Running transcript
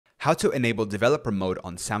How to enable developer mode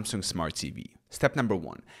on Samsung Smart TV. Step number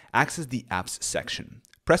 1. Access the Apps section.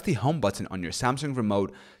 Press the Home button on your Samsung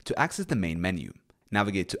remote to access the main menu.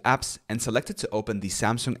 Navigate to Apps and select it to open the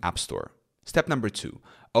Samsung App Store. Step number 2.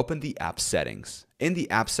 Open the App Settings. In the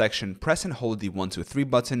App section, press and hold the 1, 2, 3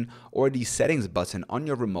 button or the Settings button on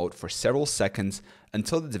your remote for several seconds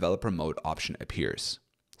until the Developer Mode option appears.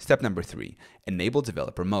 Step number 3. Enable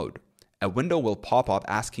Developer Mode. A window will pop up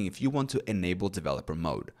asking if you want to enable Developer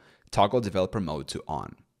Mode. Toggle Developer Mode to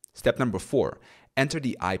on. Step number 4. Enter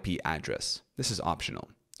the IP address. This is optional.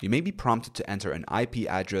 You may be prompted to enter an IP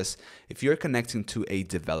address if you're connecting to a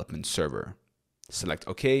development server. Select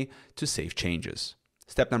OK to save changes.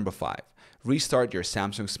 Step number 5. Restart your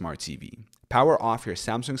Samsung Smart TV. Power off your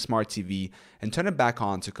Samsung Smart TV and turn it back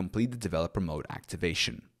on to complete the Developer Mode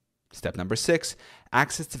activation. Step number 6.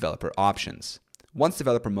 Access Developer Options. Once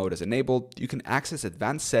Developer Mode is enabled, you can access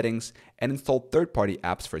advanced settings and install third-party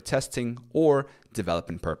apps for testing or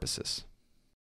development purposes.